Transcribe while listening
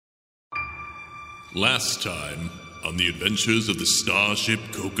Last time on the adventures of the Starship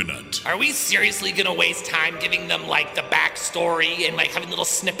Coconut. Are we seriously gonna waste time giving them, like, the backstory and, like, having little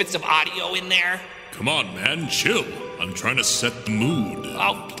snippets of audio in there? Come on, man, chill. I'm trying to set the mood.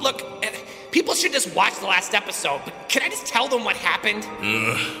 Oh, look, people should just watch the last episode, but can I just tell them what happened?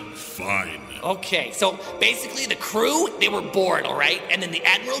 Fine. Okay, so basically the crew, they were bored, all right? And then the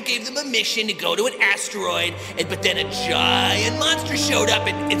Admiral gave them a mission to go to an asteroid, but then a giant monster showed up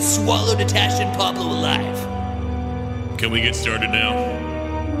and swallowed Natasha and Pablo alive. Can we get started now?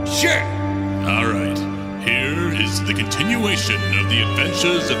 Sure. All right. Here is the continuation of the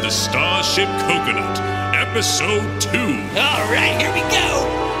adventures of the Starship Coconut, Episode 2. All right, here we go.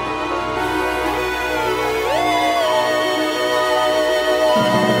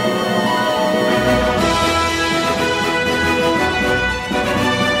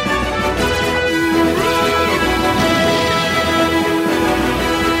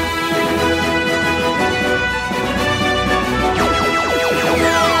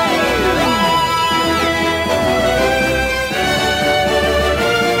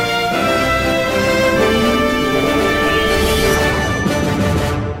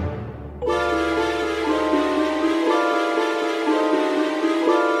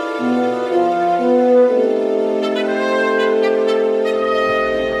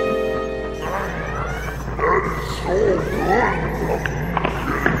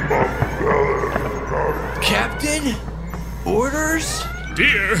 Captain? Orders?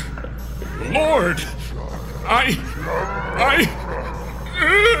 Dear Lord,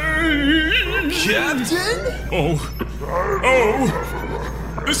 Captain? Oh,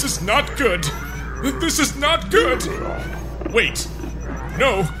 this is not good. This is not good. Wait,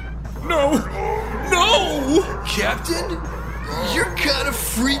 no. Captain? You're kind of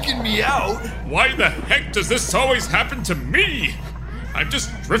freaking me out. Why the heck does this always happen to me? I'm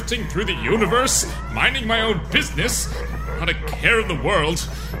just drifting through the universe, minding my own business, not a care in the world,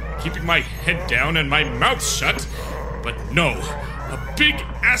 keeping my head down and my mouth shut. But no, a big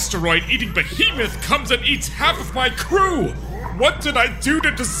asteroid-eating behemoth comes and eats half of my crew! What did I do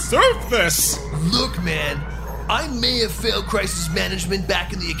to deserve this? Look, man, I may have failed crisis management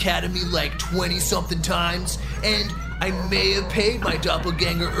back in the academy like 20-something times, and I may have paid my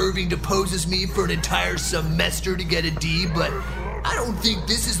doppelganger Irving to pose as me for an entire semester to get a D, but I don't think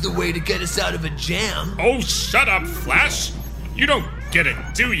this is the way to get us out of a jam. Oh, shut up, Flash! You don't get it,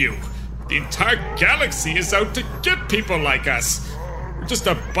 do you? The entire galaxy is out to get people like us. We're just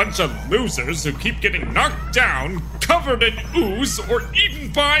a bunch of losers who keep getting knocked down, covered in ooze, or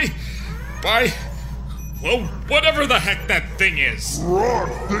eaten by, well, whatever the heck that thing is.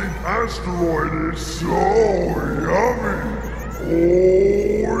 Grog think asteroid is so yummy.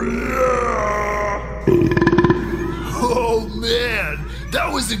 Oh, yeah. Oh, man,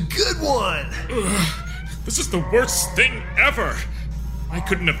 that was a good one. This is the worst thing ever. I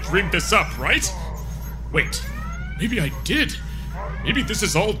couldn't have dreamed this up, right? Wait, maybe I did. Maybe this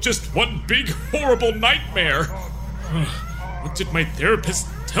is all just one big, horrible nightmare. What did my therapist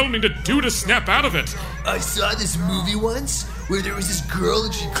tell me to do to snap out of it? I saw this movie once where there was this girl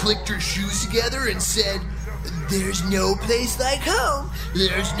and she clicked her shoes together and said, "There's no place like home.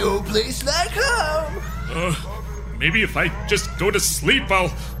 There's no place like home." Maybe if I just go to sleep,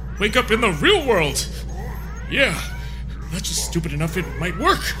 I'll wake up in the real world. Yeah, that's just stupid enough it might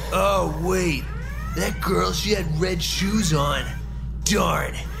work. Oh, wait. That girl, she had red shoes on.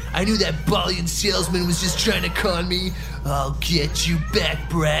 Darn. I knew that Bolian salesman was just trying to con me. I'll get you back,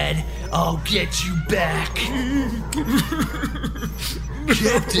 Brad. I'll get you back.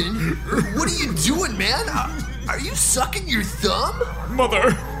 Captain, what are you doing, man? Are you sucking your thumb?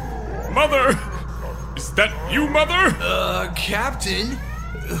 Mother! Is that you, Mother? Captain,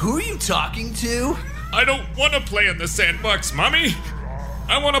 who are you talking to? I don't want to play in the sandbox, Mommy.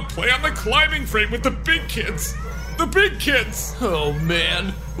 I want to play on the climbing frame with the big kids. The big kids! Oh,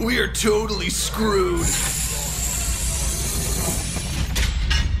 man. We are totally screwed.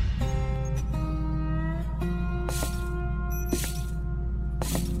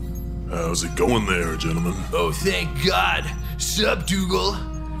 How's it going there, gentlemen? Oh, thank God. Sup, Dougal?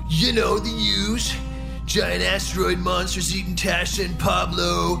 You know, the use. Giant asteroid monsters eating Tasha and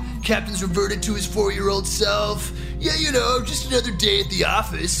Pablo. Captain's reverted to his 4-year-old self. Yeah, you know, just another day at the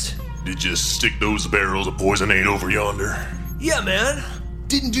office. Did you stick those barrels of poisonade over yonder? Yeah, man.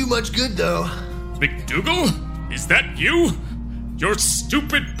 Didn't do much good, though. McDougal? Is that you? Your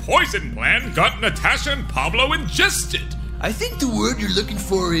stupid poison plan got Natasha and Pablo ingested. I think the word you're looking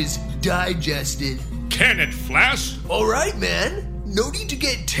for is digested. Can it, Flash? All right, man. No need to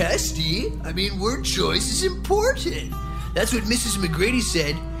get testy. I mean, word choice is important. That's what Mrs. McGrady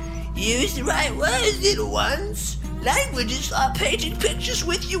said. Use the right words, little ones. Language is like painting pictures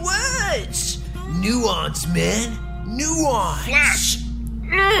with your words. Nuance, man. Nuance. Flash!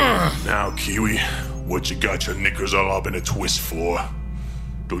 Ugh. Now, Kiwi, what you got your knickers all up in a twist for?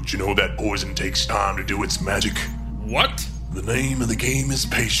 Don't you know that poison takes time to do its magic? What? The name of the game is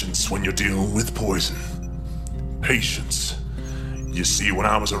patience when you're dealing with poison. Patience. You see, when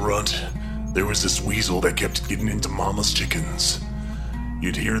I was a runt, there was this weasel that kept getting into Mama's chickens.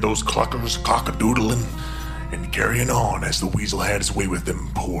 You'd hear those cluckers cock-a-doodling and carrying on as the weasel had his way with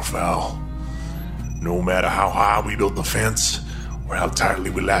them, poor fowl. No matter how high we built the fence or how tightly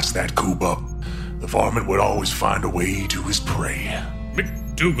we latched that coop up, the varmint would always find a way to his prey.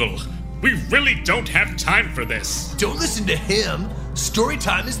 McDougal, we really don't have time for this. Don't listen to him. Story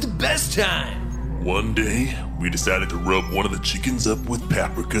time is the best time. One day, we decided to rub one of the chickens up with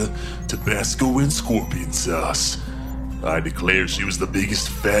paprika, Tabasco, and scorpion sauce. I declare she was the biggest,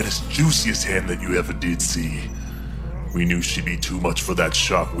 fattest, juiciest hen that you ever did see. We knew she'd be too much for that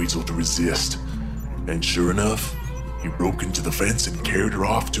sharp weasel to resist. And sure enough, he broke into the fence and carried her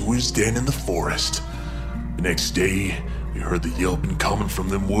off to his den in the forest. The next day, we heard the yelping coming from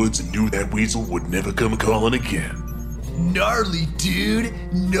them woods and knew that weasel would never come calling again. Gnarly, dude.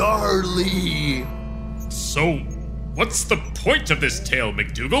 Gnarly. So, what's the point of this tale,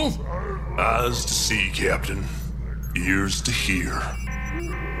 McDougal? Eyes to see, Captain. Ears to hear.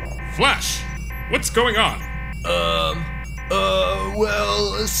 Flash, what's going on?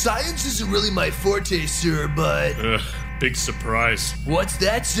 Well, science isn't really my forte, sir, but... Ugh, big surprise. What's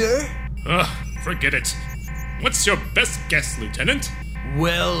that, sir? Ugh, forget it. What's your best guess, Lieutenant?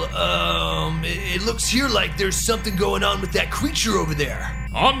 Well, it looks here like there's something going on with that creature over there.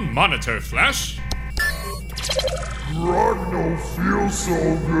 On monitor, Flash. Grog don't feel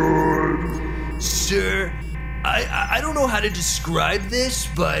so good. Sir, I don't know how to describe this,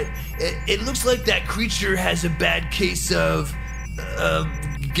 but it looks like that creature has a bad case of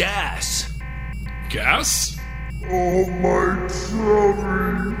gas. Gas? Oh, my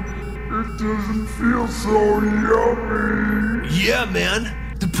tummy. It doesn't feel so yummy. Yeah,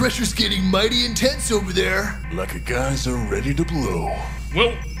 man. The pressure's getting mighty intense over there. Like a geyser ready to blow.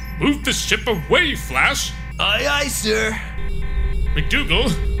 Well, move the ship away, Flash. Aye, aye, sir.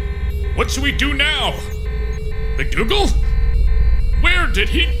 McDougal, what should we do now? McDougal? Where did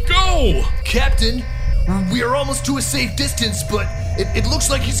he go? Captain, we are almost to a safe distance, but it looks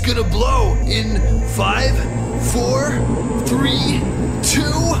like he's gonna blow in 5, 4, 3, 2,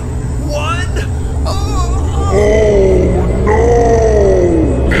 1. Oh,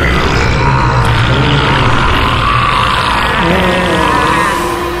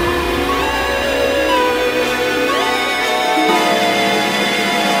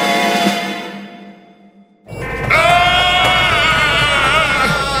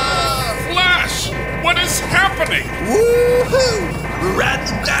 Woohoo! We're riding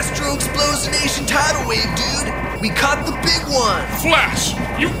the gastro-explosionation tidal wave, dude. We caught the big one. Flash,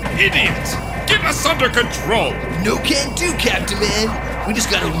 you idiot! Get us under control! No can do, Captain Man. We just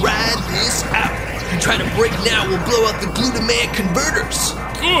gotta ride this out. If you try to break now, we'll blow out the glutamate converters.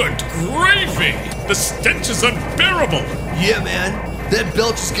 Good gravy! The stench is unbearable! Yeah, man. That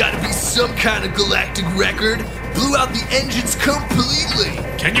belch has gotta be some kind of galactic record. Blew out the engines completely.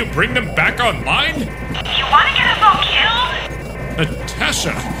 Can you bring them back online? You wanna get us all killed?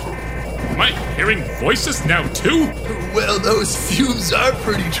 Natasha! Am I hearing voices now too? Well, those fumes are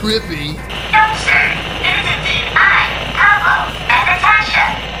pretty trippy. No, sir. It is indeed I, Pablo, and Natasha.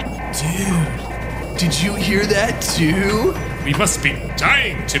 Dude, did you hear that too? We must be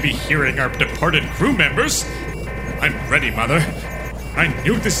dying to be hearing our departed crew members. I'm ready, Mother. I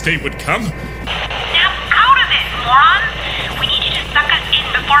knew this day would come. Snap out of it, moron! We need you to suck us in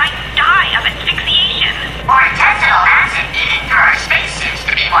before I die of asphyxiation. Or intestinal acid eating through our spacesuits,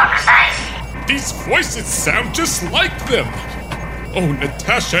 to be more precise. These voices sound just like them. Oh,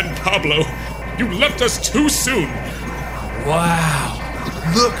 Natasha and Pablo, you left us too soon. Wow.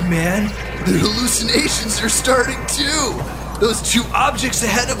 Look, man, the hallucinations are starting too. Those two objects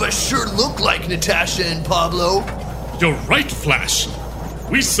ahead of us sure look like Natasha and Pablo. You're right, Flash.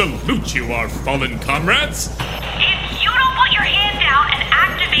 We salute you, our fallen comrades. If you don't put your hand down and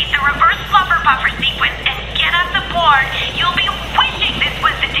activate the reverse fluffer puffer sequence and get us aboard, you'll be wishing this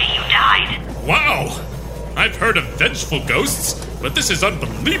was the day you died. Wow! I've heard of vengeful ghosts, but this is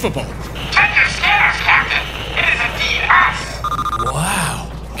unbelievable. Check your scanners, Captain. It is indeed us.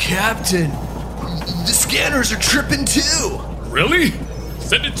 Wow, Captain, the scanners are tripping too. Really?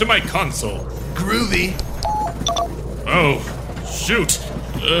 Send it to my console. Groovy. Oh, shoot.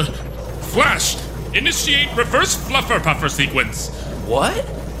 Flash, initiate reverse fluffer puffer sequence. What?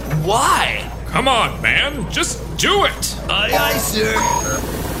 Why? Come on, man. Just do it. Aye, aye, sir.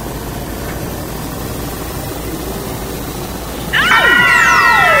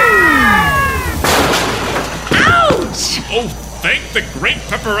 Ouch! Oh, thank the great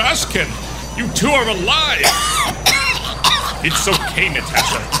Pepper Ashkin. You two are alive. It's okay,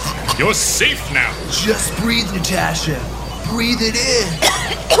 Natasha. You're safe now. Just breathe, Natasha. Breathe it in.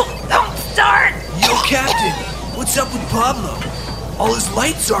 Don't start! Yo, Captain, what's up with Pablo? All his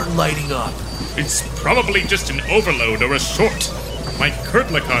lights aren't lighting up. It's probably just an overload or a short. My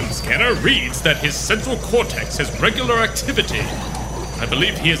Kurtlikon scanner reads that his central cortex has regular activity. I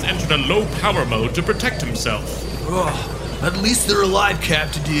believe he has entered a low power mode to protect himself. Oh, at least they're alive,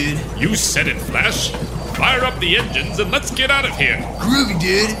 Captain, dude. You said it, Flash. Fire up the engines and let's get out of here. Groovy,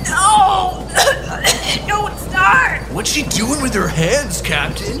 dude. No! Don't start! What's she doing with her hands,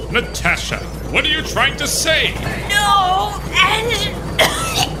 Captain? Natasha, what are you trying to say? No! Engine!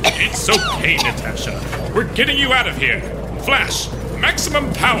 It's okay, Natasha. We're getting you out of here. Flash,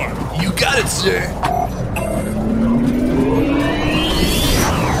 maximum power. You got it, sir.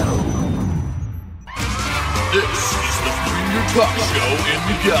 This is the premier talk show in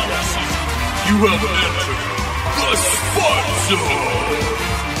the galaxy. You have entered the Spot Zone.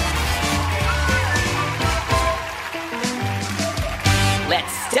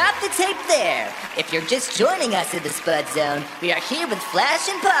 Let's stop the tape there. If you're just joining us in the Spud Zone, we are here with Flash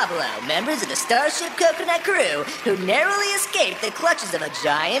and Pablo, members of the Starship Coconut crew, who narrowly escaped the clutches of a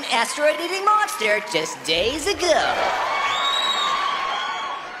giant asteroid-eating monster just days ago.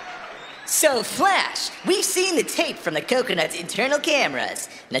 So, Flash, we've seen the tape from the Coconut's internal cameras.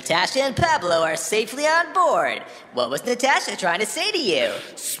 Natasha and Pablo are safely on board. What was Natasha trying to say to you?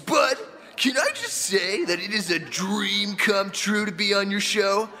 Spud, can I just say that it is a dream come true to be on your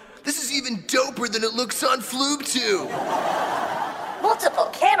show? This is even doper than it looks on FlubeTube. Multiple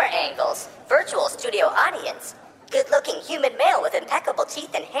camera angles, virtual studio audience, good-looking human male with impeccable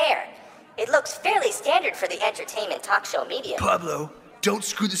teeth and hair. It looks fairly standard for the entertainment talk show medium. Pablo, don't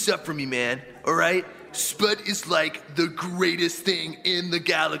screw this up for me, man, alright? Spud is like the greatest thing in the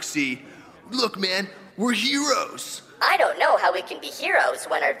galaxy. Look, man, we're heroes. I don't know how we can be heroes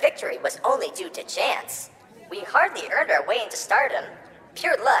when our victory was only due to chance. We hardly earned our way into stardom.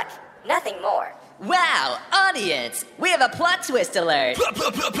 Pure luck, nothing more. Wow, audience, we have a plot twist alert.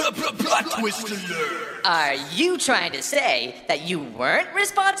 Plot twist alert. Are you trying to say that you weren't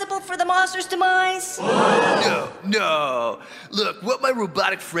responsible for the monster's demise? No. Look, what my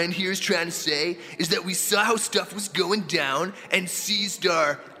robotic friend here is trying to say is that we saw how stuff was going down and seized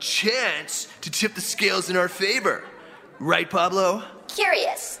our chance to tip the scales in our favor. Right, Pablo?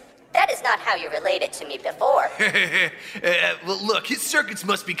 Curious. That is not how you related to me before. Well, look, his circuits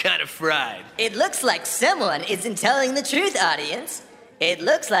must be kind of fried. It looks like someone isn't telling the truth, audience. It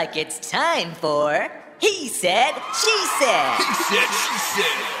looks like it's time for He Said, She Said. He said, she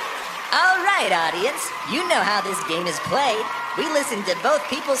said. All right, audience, you know how this game is played. We listen to both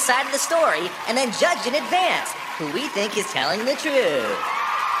people's side of the story and then judge in advance who we think is telling the truth.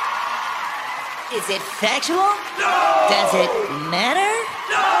 Is it factual? No! Does it matter?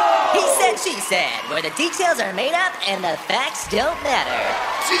 No! He said, she said, where the details are made up and the facts don't matter.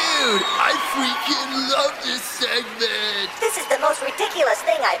 Dude, I freaking love this segment. This is the most ridiculous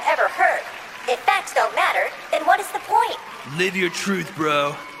thing I've ever heard. If facts don't matter, then what is the point? Live your truth,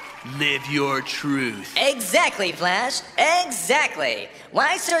 bro. Live your truth. Exactly, Flash. Exactly.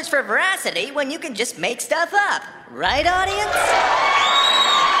 Why search for veracity when you can just make stuff up? Right, audience?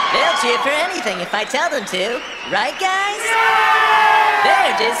 They'll cheer for anything if I tell them to. Right, guys?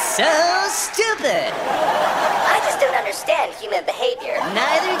 They're just so stupid. I just don't understand human behavior.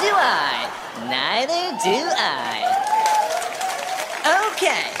 Neither do I. Neither do I.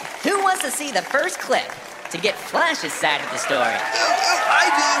 Okay, who wants to see the first clip to get Flash's side of the story?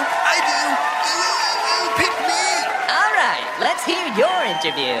 I do. Pick me. All right, let's hear your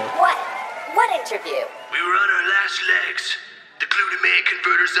interview. What? What interview? We were on our last legs. The glutamate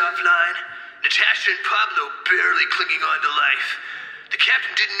converters offline. Natasha and Pablo barely clinging on to life. The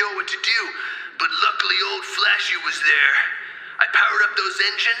captain didn't know what to do, but luckily old Flashy was there. I powered up those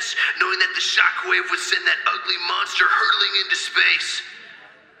engines, knowing that the shockwave would send that ugly monster hurtling into space.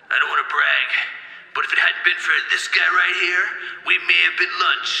 I don't want to brag, but if it hadn't been for this guy right here, we may have been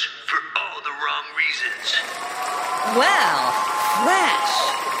lunch for all the wrong reasons. Wow, Flash,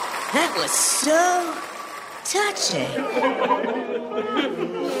 that was so touching.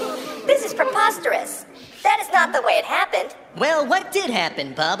 This is preposterous. That is not the way it happened. Well, what did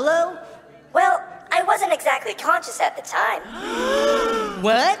happen, Pablo? Well, I wasn't exactly conscious at the time.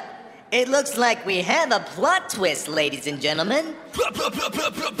 What? It looks like we have a plot twist, ladies and gentlemen. Plot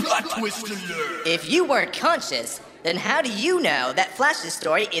twist alert. If you weren't conscious, then how do you know that Flash's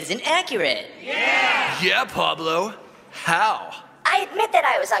story isn't accurate? Yeah, Pablo. How? I admit that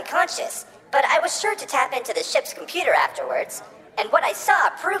I was unconscious, but I was sure to tap into the ship's computer afterwards. And what I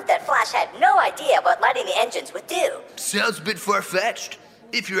saw proved that Flash had no idea what lighting the engines would do. Sounds a bit far-fetched,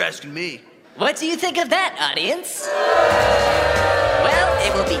 if you're asking me. What do you think of that, audience? Well,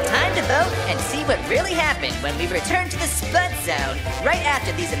 it will be time to vote and see what really happened when we return to the Spud Zone right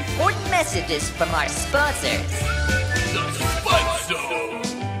after these important messages from our sponsors. The Spud Zone!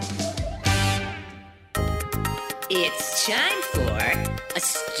 It's time for a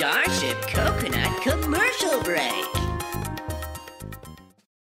Starship Coconut commercial break.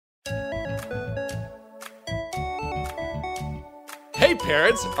 Hey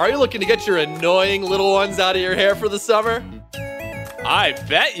parents, are you looking to get your annoying little ones out of your hair for the summer? I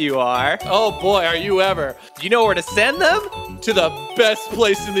bet you are. Oh boy, are you ever. You know where to send them? To the best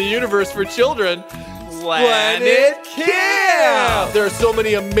place in the universe for children, Planet Camp! There are so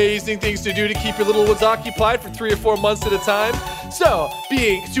many amazing things to do to keep your little ones occupied for 3 or 4 months at a time. So,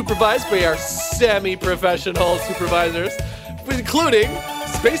 being supervised by our semi-professional supervisors, including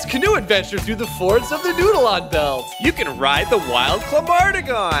space canoe adventure through the fords of the Noodleon Belt. You can ride the wild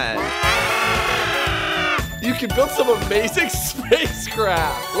Clamartagon. You can build some amazing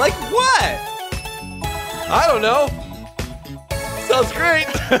spacecraft. Like what? I don't know. Sounds great.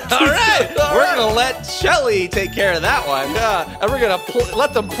 All right, we're gonna let Shelly take care of that one. Yeah, and we're gonna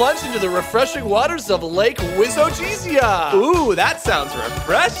let them plunge into the refreshing waters of Lake Wizogesia. Ooh, that sounds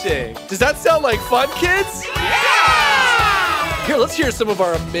refreshing. Does that sound like fun, kids? Yeah! Here, let's hear some of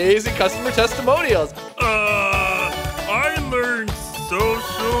our amazing customer testimonials. I learned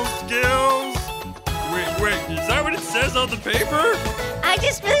social skills. Wait, is that what it says on the paper? I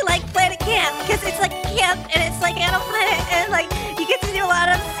just really like Planet Camp because it's like camp and it's like Animal Planet and like you get to do a lot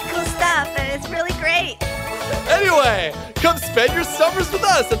of cool stuff and it's really great. Anyway, come spend your summers with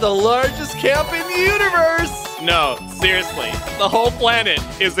us at the largest camp in the universe. No, seriously, the whole planet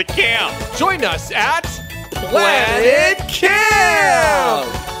is a camp. Join us at Planet Camp!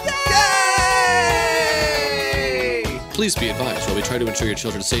 Please be advised, while we try to ensure your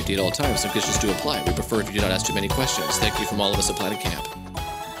children's safety at all times, some conditions do apply. We prefer if you do not ask too many questions. Thank you from all of us at Planet Camp.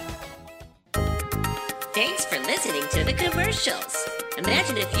 Thanks for listening to the commercials.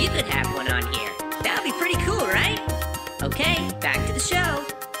 Imagine if you could have one on here. That would be pretty cool, right? Okay, back to the show.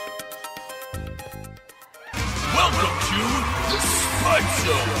 Welcome to the Spud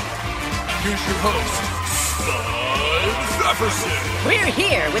Zone. Here's your host, Spud Jefferson. We're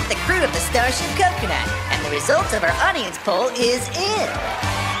here with the crew of the Starship Coconut, and the result of our audience poll is in.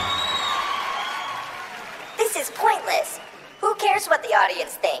 This is pointless. Who cares what the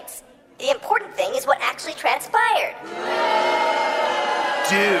audience thinks? The important thing is what actually transpired.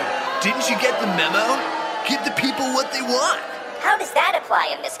 Dude, didn't you get the memo? Give the people what they want. How does that apply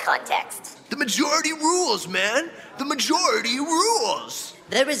in this context? The majority rules, man. The majority rules.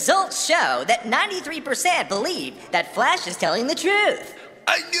 The results show that 93% believe that Flash is telling the truth.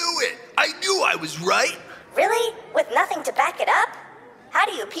 I knew it. I knew I was right. Really? With nothing to back it up? How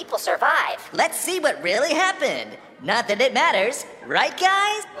do you people survive? Let's see what really happened. Not that it matters, right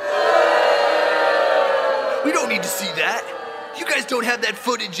guys? We don't need to see that. You guys don't have that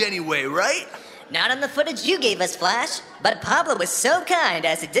footage anyway, right? Not on the footage you gave us, Flash, but Pablo was so kind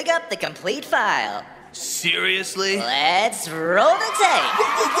as to dig up the complete file. Seriously? Let's roll the tape.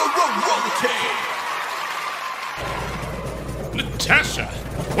 Roll the tape. Natasha,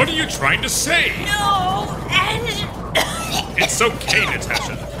 what are you trying to say? No, and... It's okay,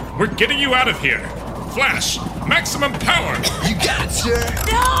 Natasha. We're getting you out of here. Flash, maximum power. You got it, sir.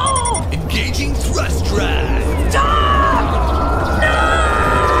 No! Engaging thrust drive. Stop! No!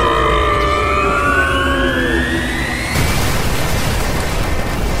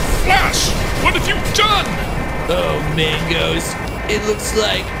 Flash, what have you done? Oh, mangoes. It looks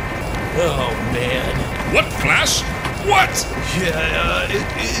like... Oh, man. What, Flash? What? Yeah,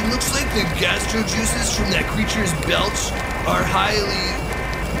 it looks like the gastro juices from that creature's belch are highly...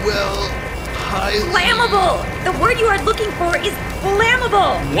 Flammable! The word you are looking for is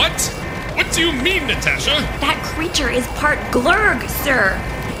flammable! What? What do you mean, Natasha? That creature is part Glurg, sir.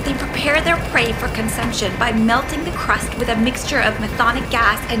 They prepare their prey for consumption by melting the crust with a mixture of methonic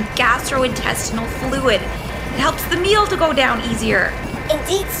gas and gastrointestinal fluid. It helps the meal to go down easier.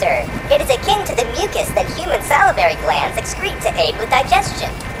 Indeed, sir. It is akin to the mucus that human salivary glands excrete to aid with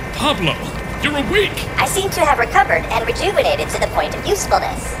digestion. Pablo, you're awake. I seem to have recovered and rejuvenated to the point of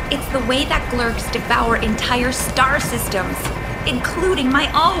usefulness. It's the way that Glurgs devour entire star systems, including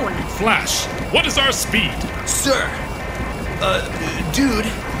my own. Flash, what is our speed? Sir, dude,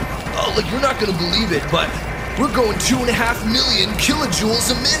 Wow, like you're not gonna believe it, but we're going 2.5 million kilojoules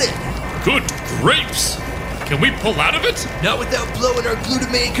a minute. Good grapes! Can we pull out of it? Not without blowing our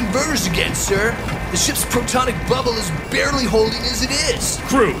glutamate converters again, sir. The ship's protonic bubble is barely holding as it is.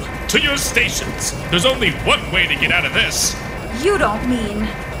 Crew, to your stations. There's only one way to get out of this. You don't mean...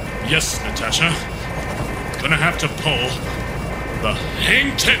 Yes, Natasha. Gonna have to pull the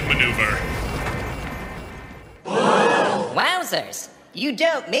Hang 10 maneuver. Wowzers. You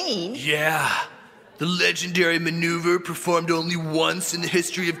don't mean... Yeah. The legendary maneuver performed only once in the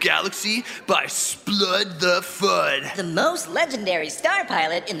history of galaxy by Splud the Fudd. The most legendary star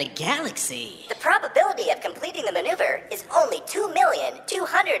pilot in the galaxy. The probability of completing the maneuver is only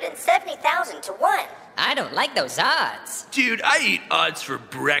 2,270,000 to 1. I don't like those odds. Dude, I eat odds for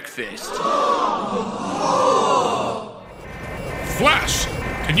breakfast. Flash,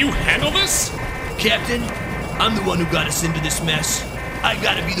 can you handle this? Captain, I'm the one who got us into this mess. I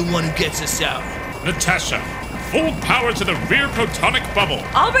gotta be the one who gets us out. Natasha, full power to the rear protonic bubble.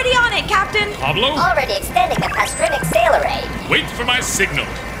 Already on it, Captain. Pablo? Already extending the pastrimic sail array. Wait for my signal.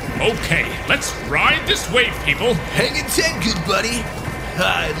 Okay, let's ride this wave, people. Hanging 10, good buddy.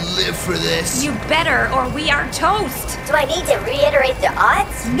 I live for this. You better, or we are toast. Do I need to reiterate the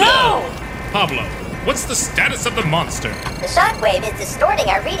odds? No! Pablo, what's the status of the monster? The shockwave is distorting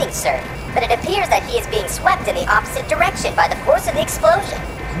our readings, sir, but it appears that he is being swept in the opposite direction by the force of the explosion.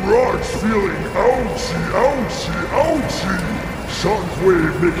 Grog's feeling ouchie, ouchie, ouchie.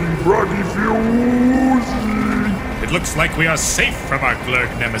 Shockwave making Groggy feel woozy. It looks like we are safe from our Glurg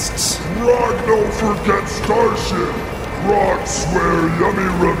nemesis. Grog don't forget Starship. Grog swear yummy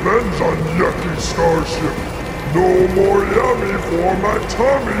revenge on yucky Starship. No more yummy for my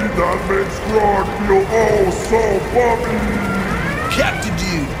tummy. That makes Grog feel oh so bummy. Captain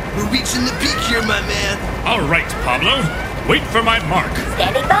dude, we're reaching the peak here, my man. All right, Pablo. Wait for my mark.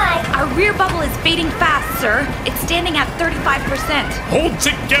 Standing by. Our rear bubble is fading fast, sir. It's standing at 35%. Hold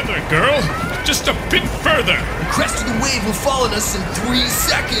together, girl. Just a bit further. The crest of the wave will fall on us in 3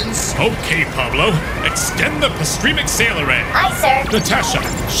 seconds. Okay, Pablo. Extend the pastrimic sail array. Aye, sir. Natasha,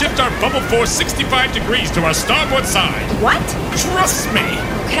 shift our bubble force 65 degrees to our starboard side. What? Trust me.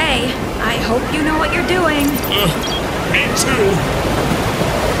 Okay, I hope you know what you're doing. Me too.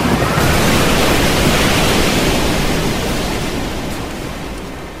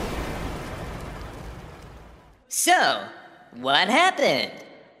 So, what happened?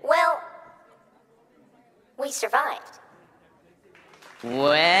 Well, we survived.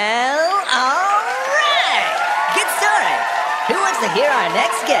 Well, all right. Good story. Who wants to hear our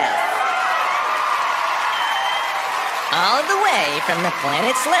next guest? All the way from the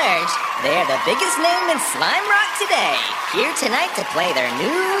planet Slurge, they're the biggest name in slime rock today. Here tonight to play their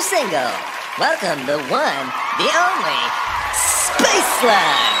new single. Welcome the one, the only, Space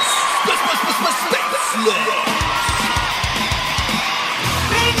Slugs. Space Slugs.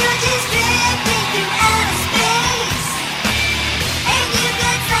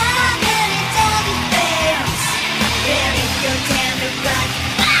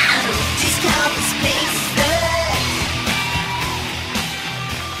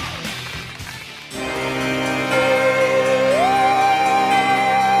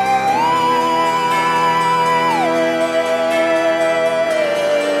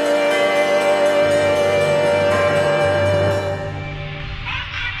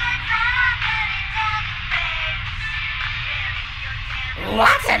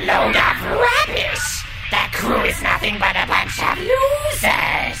 What a load of rubbish! That crew is nothing but a bunch of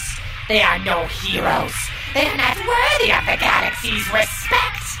losers! They are no heroes. They are not worthy of the galaxy's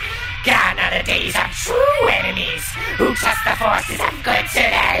respect. Gone are the days of true enemies who trust the forces of good to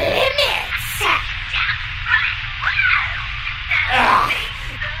their limits. Ugh,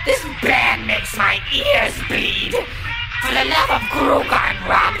 this band makes my ears bleed. For the love of Grog and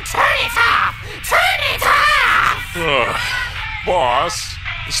Rob, turn it off! Turn it off! Boss,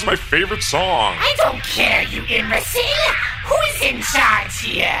 this is my favorite song. I don't care, you imbecile! Who is in charge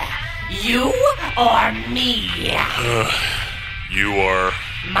here? You or me? You are...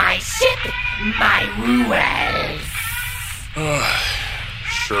 My ship, my rules.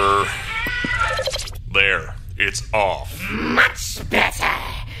 Sure. There, it's off. Much better.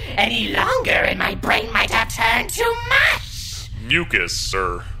 Any longer and my brain might have turned to mush. Mucus,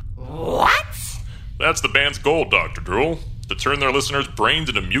 sir. What? That's the band's goal, Dr. Drool. To turn their listeners' brains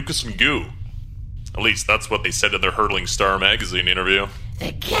into mucus and goo. At least that's what they said in their Hurtling Star magazine interview.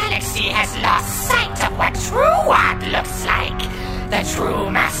 The galaxy has lost sight of what true art looks like. The true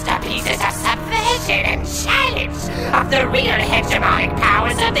masterpieces of subversion and challenge of the real hegemonic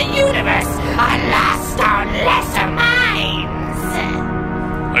powers of the universe are lost on lesser minds.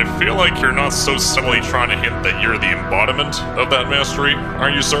 I I feel like you're not so subtly trying to hint that you're the embodiment of that mastery,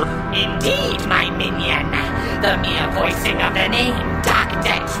 are you, sir? Indeed, my minion. The mere voicing of the name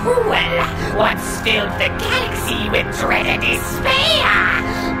Dr. Drool once filled the galaxy with dread and despair.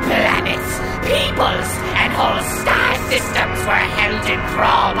 Planets, peoples, and whole star systems were held in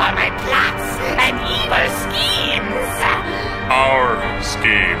thrall by my plots and evil schemes. Our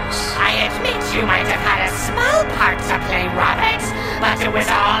schemes. I admit you might have had a small part to play, Robert, but it was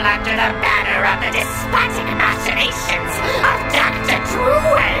all under the banner of the despotic machinations of Dr.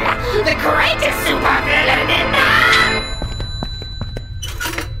 Drool, the greatest supervillain in the...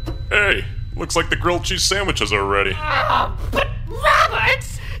 Hey, looks like the grilled cheese sandwiches are ready. Oh, but Robert,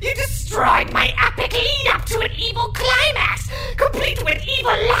 you destroyed my epic lead-up to an evil climax, complete with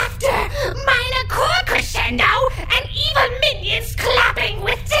evil laughter, minor chord crescendo, and evil minions clapping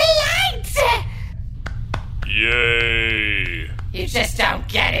with delight! Yay! You just don't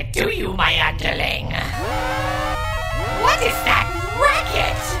get it, do you, my underling? What is that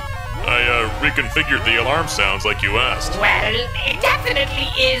racket? I reconfigured the alarm sounds like you asked. Well, it definitely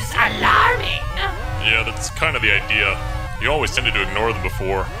is alarming. Yeah, that's kind of the idea. You always tended to ignore them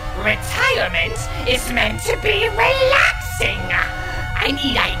before. Retirement is meant to be relaxing. I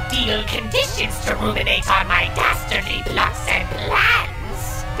need ideal conditions to ruminate on my dastardly plots and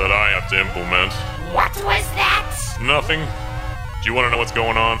plans. That I have to implement. What was that? Nothing. Do you want to know what's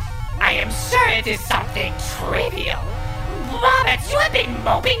going on? I am sure it is something trivial. Robert, you have been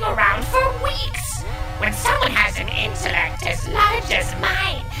moping around for weeks. When someone has an intellect as large as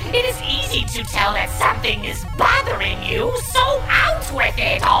mine, it is easy to tell that something is bothering you, so out with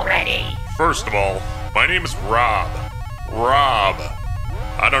it already. First of all, my name is Rob. Rob.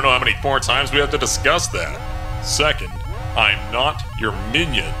 I don't know how many more times we have to discuss that. Second, I'm not your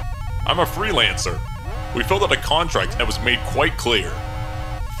minion. I'm a freelancer. We filled out a contract that was made quite clear.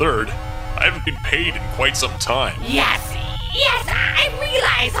 Third, I haven't been paid in quite some time. Yes, I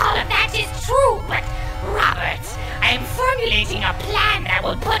realize all of that is true, but Robert, I am formulating a plan that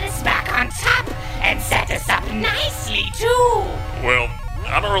will put us back on top and set us up nicely, too. Well,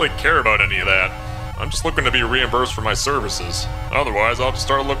 I don't really care about any of that. I'm just looking to be reimbursed for my services. Otherwise, I'll have to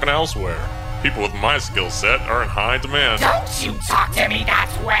start looking elsewhere. People with my skill set are in high demand. Don't you talk to me that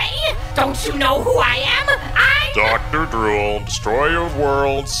way! Don't you know who I am? I'm Dr. Drool, destroyer of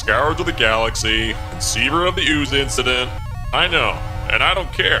worlds, scourer of the galaxy, conceiver of the ooze incident. I know, and I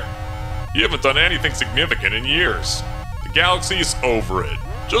don't care. You haven't done anything significant in years. The galaxy is over it.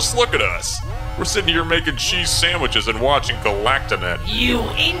 Just look at us. We're sitting here making cheese sandwiches and watching Galactanet. You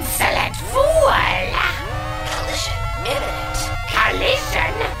insolent fool! Collision imminent.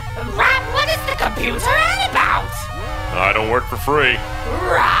 Collision? Rob, what is the computer all about? I don't work for free.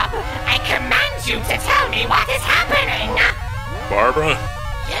 Rob, I command you to tell me what is happening. Barbara?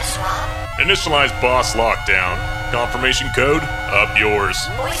 Yes, Rob? Initialize boss lockdown. Confirmation code, up yours.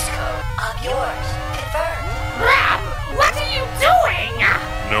 Voice code, up yours. Confirmed. Rob, what are you doing?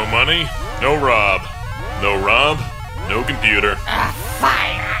 No money, no Rob. No Rob, no computer.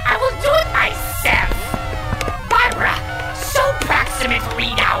 Fine, I will do it myself. Barbara, show proximate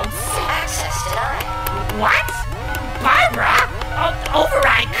readouts. Access denied. What? Barbara?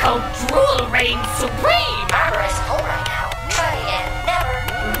 Override code Drool reigns supreme. Barbara isn't home right now. Try again. Never.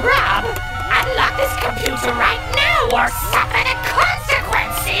 Rob, unlock this computer right now or suffer the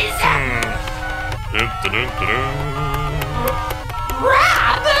consequences.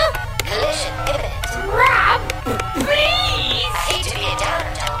 Rob? Collision imminent. Rob, please. I hate to be a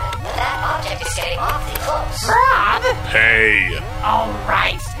downer, gentlemen, but that object is getting awfully close. Rob? Hey. All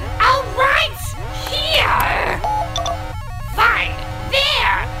right. Here. Fine.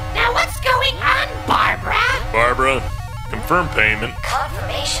 There. Now what's going on, Barbara? Barbara, confirm payment.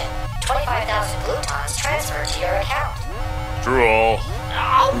 Confirmation. 25,000 glutons transferred to your account. Drool.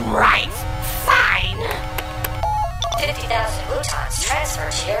 All right. Fine. 50,000 glutons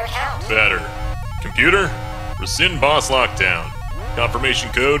transferred to your account. Better. Computer, rescind boss lockdown.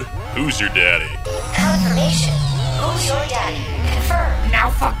 Confirmation code, who's your daddy? Confirmation. Who's your daddy? Confirmed. Now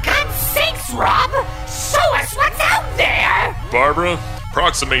for God's sakes, Rob, show us what's out there. Barbara,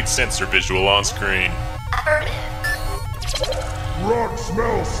 approximate sensor visual on screen. Affirmative. Rock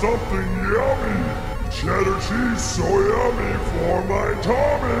smells something yummy. Cheddar cheese so yummy for my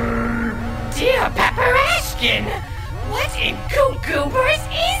tummy. Dear Pepper Ashkin, what in goobers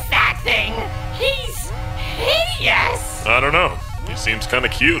is that thing? He's hideous. I don't know. He seems kind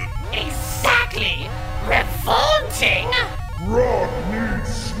of cute. Exactly. Revolting. Grog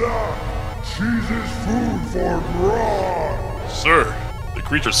needs snack. Cheese is food for Grog. Sir, the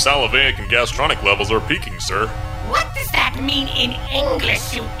creature's salivaic and gastronic levels are peaking, sir. What does that mean in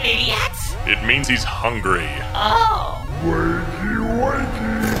English, you idiot? It means he's hungry. Oh. Wakey,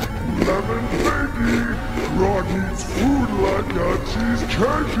 wakey, lemon bakey. Grog needs food like a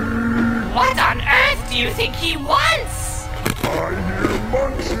cheesecakey. What on earth do you think he wants? I hear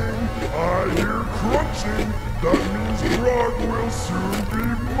munching, I hear crunching. That means Grog will soon be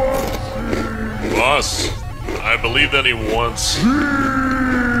munching. Boss, I believe that he wants...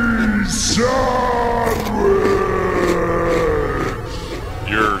 Sandwich!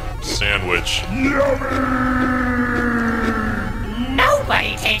 Your sandwich. Yummy!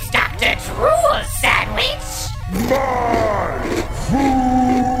 Nobody takes Dr. Drool's sandwich. My food!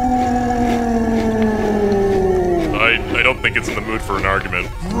 I don't think it's in the mood for an argument.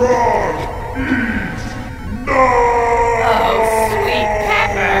 Grog eats nuts! Oh, sweet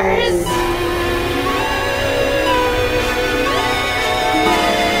peppers!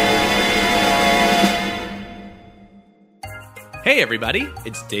 Hey everybody,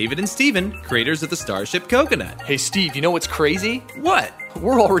 it's David and Steven, creators of the Starship Coconut. Hey Steve, you know what's crazy? What?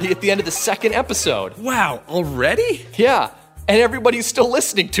 We're already at the end of the second episode. Wow, already? Yeah, and everybody's still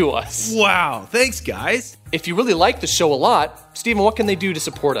listening to us. Wow, thanks guys. If you really like the show a lot, Steven, what can they do to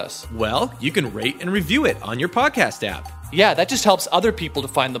support us? Well, you can rate and review it on your podcast app. Yeah, that just helps other people to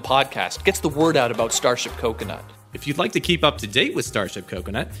find the podcast, gets the word out about Starship Coconut. If you'd like to keep up to date with Starship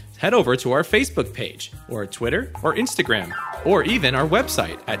Coconut, head over to our Facebook page, or Twitter, or Instagram, or even our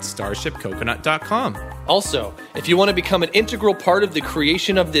website at starshipcoconut.com. Also, if you want to become an integral part of the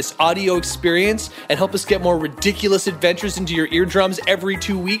creation of this audio experience and help us get more ridiculous adventures into your eardrums every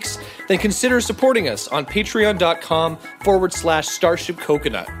 2 weeks, then consider supporting us on patreon.com/Starship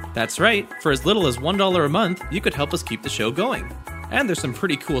Coconut. That's right, for as little as $1 a month, you could help us keep the show going. And there's some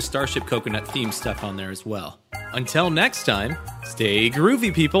pretty cool Starship Coconut themed stuff on there as well. Until next time, stay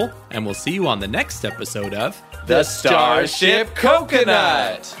groovy, people, and we'll see you on the next episode of The Starship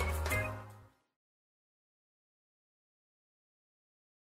Coconut!